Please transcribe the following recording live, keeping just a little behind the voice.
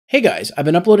Hey guys, I've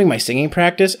been uploading my singing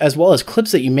practice as well as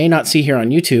clips that you may not see here on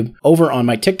YouTube over on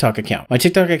my TikTok account. My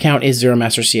TikTok account is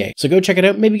Zeromaster CA, so go check it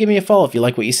out, maybe give me a follow if you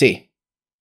like what you see.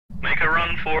 Make a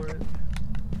run for it.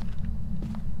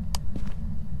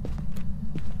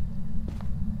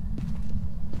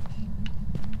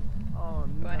 Oh,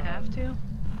 no. Do I have to?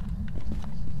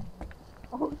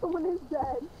 Oh, someone is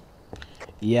dead.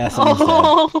 Yeah,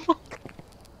 Oh,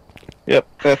 Yep,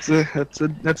 that's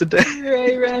a day.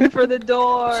 Ray ran for the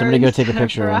door. Somebody go take a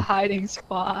picture for of a him. hiding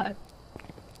spot.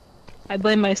 I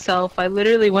blame myself. I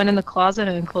literally went in the closet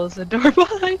and closed the door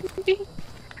behind me.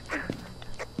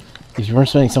 If you weren't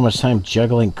spending so much time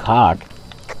juggling cock.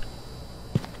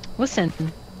 Listen.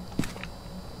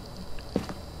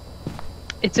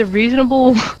 It's a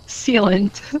reasonable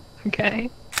sealant, okay?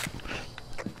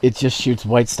 It just shoots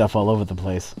white stuff all over the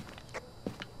place.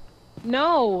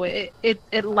 No,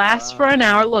 it lasts for an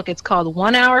hour. Look, it's called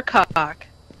 1 hour cock.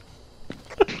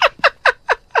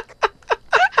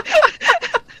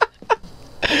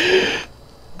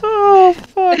 Oh,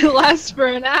 fuck. It lasts for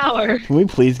an hour. Can we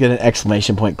please get an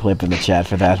exclamation point clip in the chat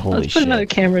for that? Holy Let's put shit. another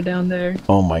camera down there.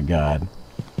 Oh my god.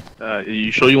 Are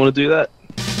you sure you want to do that?